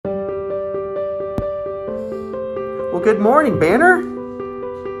Well, good morning, Banner.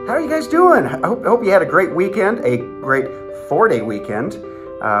 How are you guys doing? I hope you had a great weekend, a great 4-day weekend.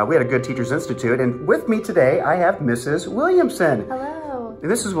 We had a good Teachers Institute, and with me today, I have Mrs. Williamson. Hello.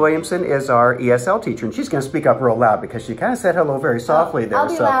 Mrs. Williamson is our ESL teacher, and she's going to speak up real loud because she kind of said hello very softly there. I'll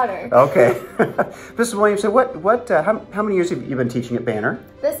be louder. Okay. Mrs. Williamson, how many years have you been teaching at Banner?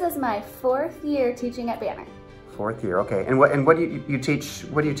 This is my 4th year teaching at Banner. 4th year, okay. And what do you teach?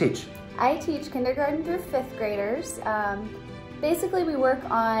 What do you teach? I teach kindergarten through 5th graders. Basically, we work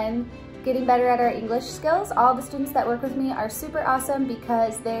on getting better at our English skills. All the students that work with me are super awesome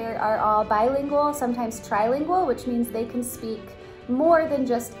because they are all bilingual, sometimes trilingual, which means they can speak more than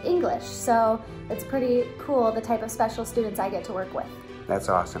just English. So it's pretty cool the type of special students I get to work with. That's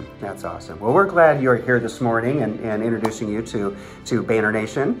awesome. That's awesome. Well, we're glad you're here this morning and introducing you to Banner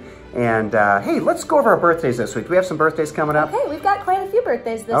Nation. And hey, let's go over our birthdays this week. Do we have some birthdays coming up? Okay, we've got quite a few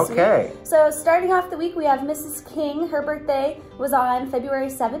birthdays this week. Okay. So starting off the week, we have Mrs. King. Her birthday was on February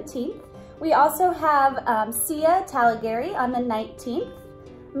 17th. We also have Sia Talagary on the 19th.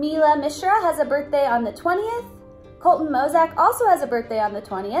 Mila Mishra has a birthday on the 20th. Colton Mozak also has a birthday on the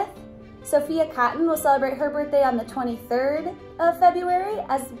 20th. Sophia Cotton will celebrate her birthday on the 23rd of February,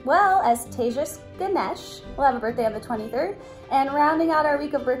 as well as Tejas Ganesh will have a birthday on the 23rd. And rounding out our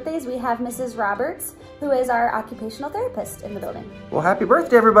week of birthdays, we have Mrs. Roberts, who is our occupational therapist in the building. Well, happy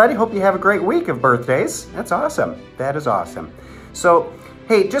birthday, everybody. Hope you have a great week of birthdays. That's awesome. That is awesome. So,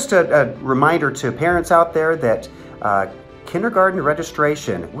 hey, just a reminder to parents out there that kindergarten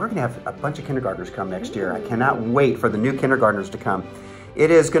registration, we're going to have a bunch of kindergartners come next year. I cannot wait for the new kindergartners to come. It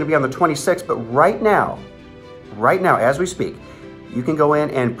is going to be on the 26th, but right now, as we speak, you can go in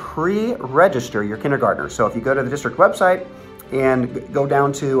and pre-register your kindergartner. So if you go to the district website and go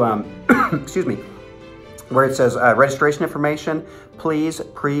down to, excuse me, where it says registration information, please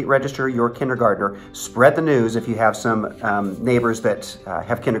pre-register your kindergartner. Spread the news if you have some neighbors that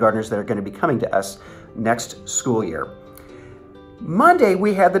have kindergartners that are going to be coming to us next school year. Monday,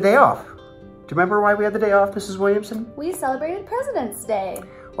 we had the day off. Do you remember why we had the day off, Mrs. Williamson? We celebrated President's Day.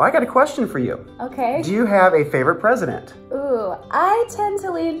 Well, I got a question for you. Okay. Do you have a favorite president? Ooh, I tend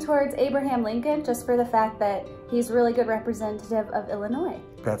to lean towards Abraham Lincoln just for the fact that he's a really good representative of Illinois.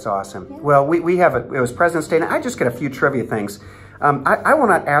 That's awesome. Yeah. Well, it was President's Day, and I just got a few trivia things. I will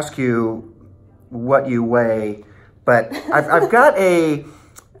not ask you what you weigh, but I've got a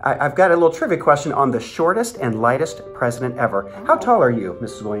little trivia question on the shortest and lightest president ever. How tall are you,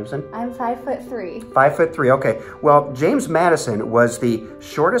 Mrs. Williamson? I'm 5'3". 5'3", okay. Well, James Madison was the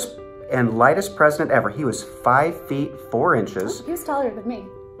shortest and lightest president ever. He was 5 feet 4 inches. Oh, he was taller than me.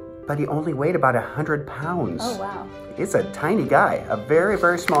 But he only weighed about 100 pounds. Oh, wow. He's a tiny guy, a very,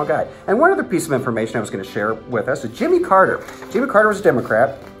 very small guy. And one other piece of information I was going to share with us is Jimmy Carter. Jimmy Carter was a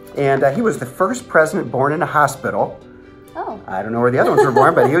Democrat, and he was the first president born in a hospital. Oh. I don't know where the other ones were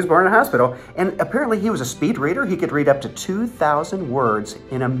born, but he was born in a hospital. And apparently he was a speed reader. He could read up to 2,000 words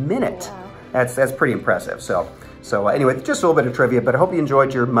in a minute. Wow. That's pretty impressive. So anyway, just a little bit of trivia, but I hope you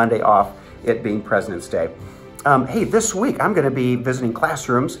enjoyed your Monday off, it being President's Day. Hey, this week I'm going to be visiting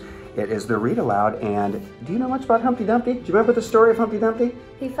classrooms. It is the read aloud, and do you know much about Humpty Dumpty? Do you remember the story of Humpty Dumpty?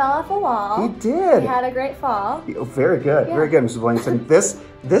 He fell off a wall. He did. He had a great fall. Oh, very good, very good, Mrs. Williamson.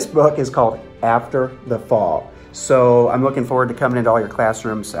 This book is called After the Fall. So I'm looking forward to coming into all your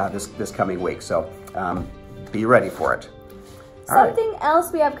classrooms this coming week. So be ready for it. Something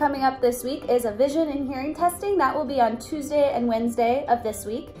else we have coming up this week is a vision and hearing testing. That will be on Tuesday and Wednesday of this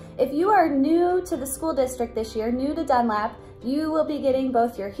week. If you are new to the school district this year, new to Dunlap, you will be getting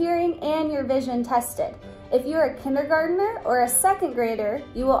both your hearing and your vision tested. If you're a kindergartner or a 2nd grader,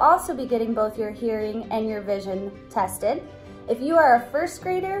 you will also be getting both your hearing and your vision tested. If you are a 1st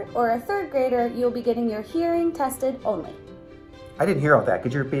grader or a 3rd grader, you'll be getting your hearing tested only. I didn't hear all that.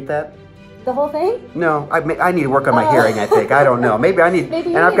 Could you repeat that? The whole thing? No, I need to work on my hearing, I think. I don't know. Maybe I need,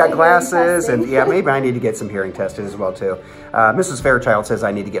 and I've got glasses, and yeah, maybe I need to get some hearing tested as well, too. Mrs. Fairchild says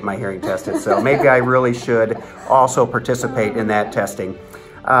I need to get my hearing tested, so maybe I really should also participate in that testing.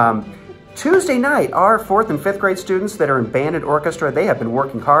 Tuesday night, our 4th and 5th grade students that are in band and orchestra, they have been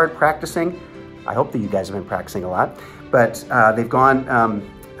working hard, practicing. I hope that you guys have been practicing a lot, but they've gone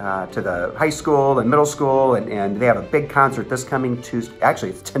to the high school and middle school, and they have a big concert this coming Tuesday. Actually,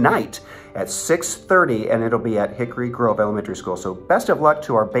 it's tonight at 6:30, and it'll be at Hickory Grove Elementary School. So best of luck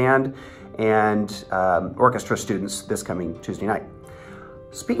to our band and orchestra students this coming Tuesday night.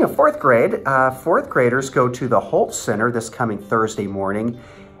 Speaking of 4th grade, 4th graders go to the Holt Center this coming Thursday morning,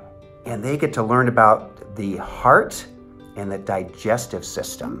 and they get to learn about the heart and the digestive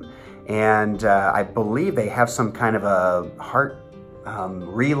system. And I believe they have some kind of a heart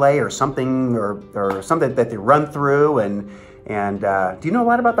relay or something that they run through. And do you know a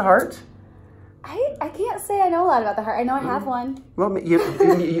lot about the heart? I can't say I know a lot about the heart. I know I have one. Well,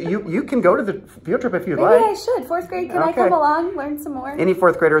 you can go to the field trip if you'd like. Maybe I should. 4th grade, can I come along, learn some more? Any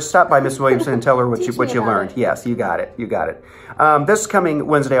 4th graders, stop by Miss Williamson and tell her what you learned. Yes, you got it. You got it. This coming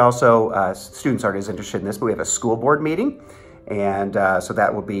Wednesday also, students aren't as interested in this, but we have a school board meeting. And so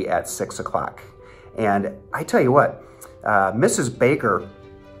that will be at 6 o'clock. And I tell you what, Mrs. Baker,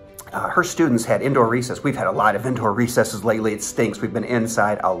 her students had indoor recess. We've had a lot of indoor recesses lately. It stinks. We've been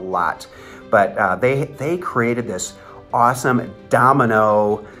inside a lot. But they created this awesome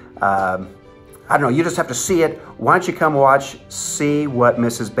domino, I don't know, you just have to see it. Why don't you come watch, see what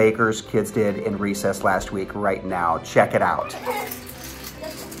Mrs. Baker's kids did in recess last week right now. Check it out.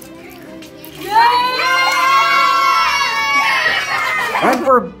 And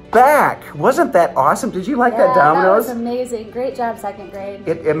we're back. Wasn't that awesome? Did you like that dominoes? That was amazing. Great job, 2nd grade.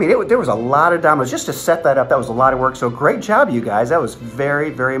 There was a lot of dominoes. Just to set that up, that was a lot of work. So great job, you guys. That was very,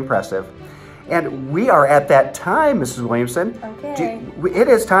 very impressive. And we are at that time, Mrs. Williamson. Okay. It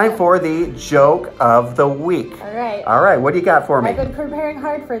is time for the joke of the week. All right. All right. What do you got for me? I've been preparing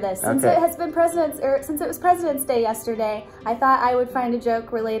hard for this. Since it has been since it was President's Day yesterday, I thought I would find a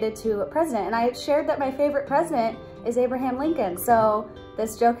joke related to a president. And I had shared that my favorite president is Abraham Lincoln. So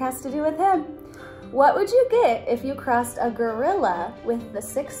this joke has to do with him. What would you get if you crossed a gorilla with the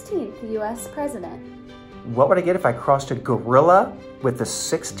 16th U.S. president? What would I get if I crossed a gorilla with the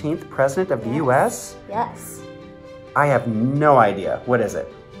 16th president of the U.S.? Yes. I have no idea. What is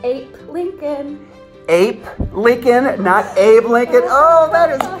it? Ape Lincoln. Ape Lincoln, not Abe Lincoln. Oh,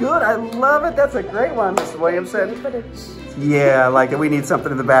 that is good. I love it. That's a great one, Miss Williamson. Yeah, like we need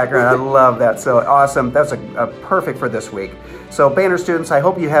something in the background. I love that. So awesome. That's a perfect for this week. So Banner students, I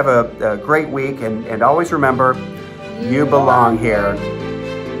hope you have a great week. And always remember, you belong here.